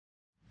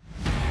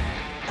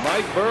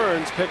Mike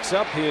Burns picks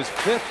up his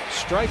 5th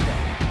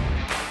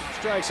strikeout.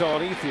 Strikes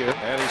on Ethier,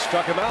 and he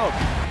struck him out.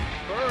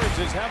 Burns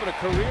is having a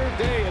career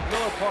day at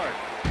Miller Park.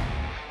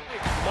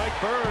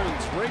 Mike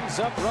Burns rings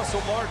up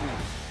Russell Martin.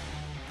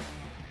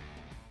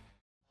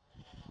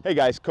 Hey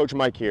guys, Coach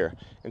Mike here,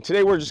 and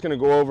today we're just going to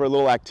go over a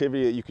little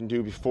activity that you can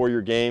do before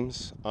your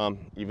games,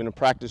 even a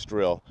practice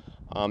drill.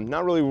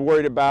 Not really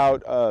worried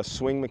about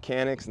swing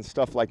mechanics and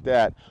stuff like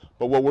that,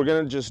 but what we're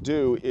going to just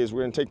do is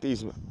we're going to take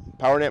these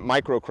PowerNet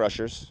micro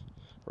crushers,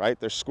 right?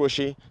 They're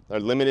squishy, they're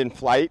limited in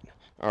flight,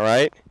 all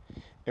right?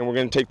 And we're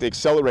going to take the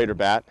accelerator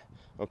bat,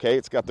 okay?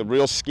 It's got the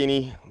real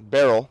skinny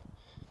barrel,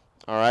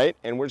 all right?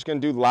 And we're just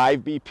going to do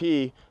live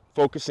BP,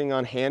 focusing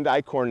on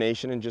hand-eye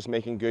coordination and just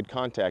making good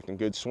contact and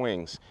good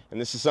swings.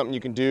 And this is something you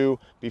can do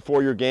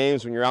before your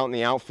games when you're out in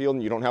the outfield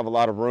and you don't have a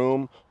lot of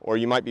room, or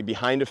you might be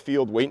behind a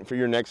field waiting for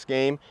your next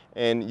game,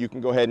 and you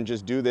can go ahead and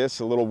just do this,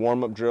 a little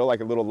warm-up drill,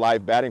 like a little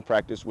live batting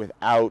practice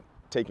without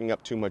taking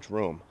up too much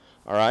room.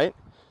 All right?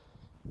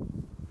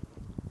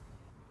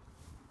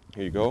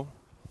 Here you go.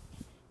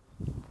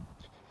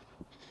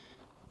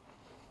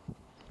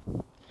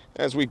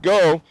 As we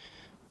go,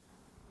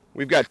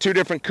 we've got 2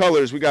 different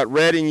colors. We got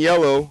red and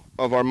yellow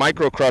of our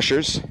micro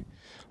crushers.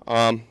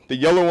 The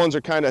yellow ones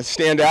are kind of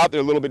stand out.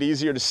 They're a little bit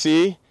easier to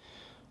see,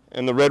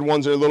 and the red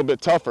ones are a little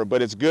bit tougher,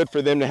 but it's good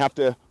for them to have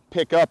to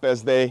pick up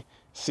as they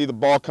see the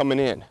ball coming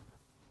in.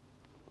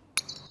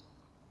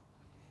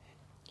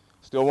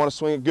 Still want to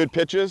swing at good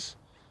pitches.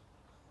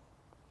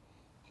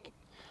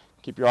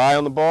 Keep your eye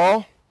on the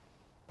ball.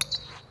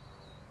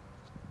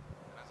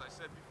 As I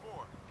said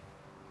before,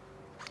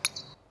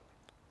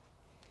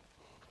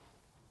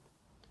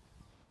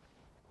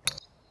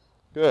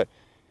 good.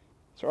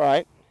 It's all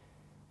right.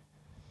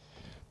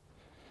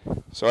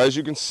 So as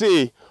you can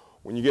see,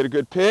 when you get a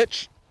good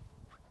pitch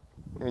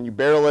and you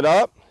barrel it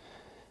up,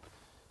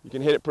 you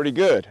can hit it pretty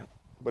good.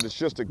 But it's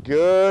just a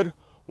good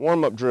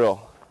warm-up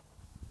drill.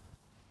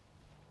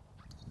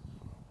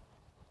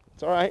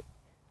 It's all right.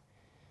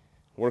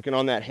 Working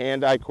on that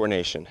hand-eye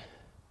coordination.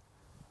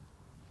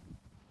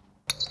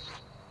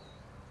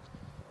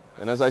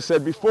 And as I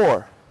said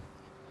before,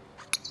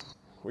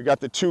 we got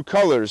the 2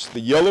 colors.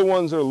 The yellow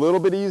ones are a little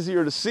bit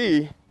easier to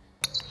see,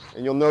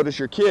 and you'll notice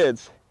your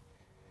kids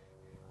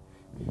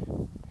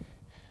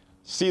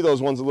see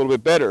those ones a little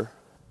bit better.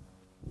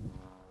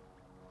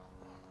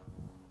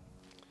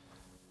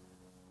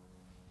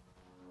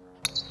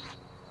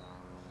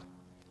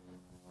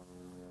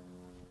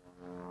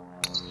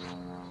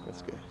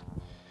 That's good.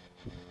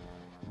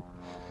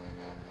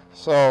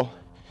 So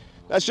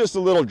that's just a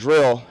little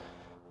drill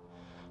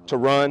to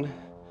run.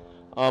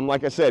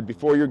 Like I said,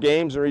 before your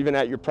games or even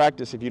at your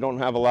practice, if you don't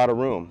have a lot of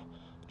room,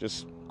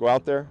 just go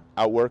out there,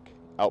 outwork,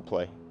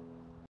 outplay.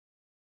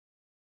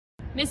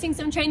 Missing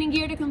some training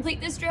gear to complete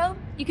this drill?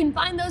 You can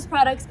find those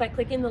products by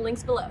clicking the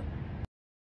links below.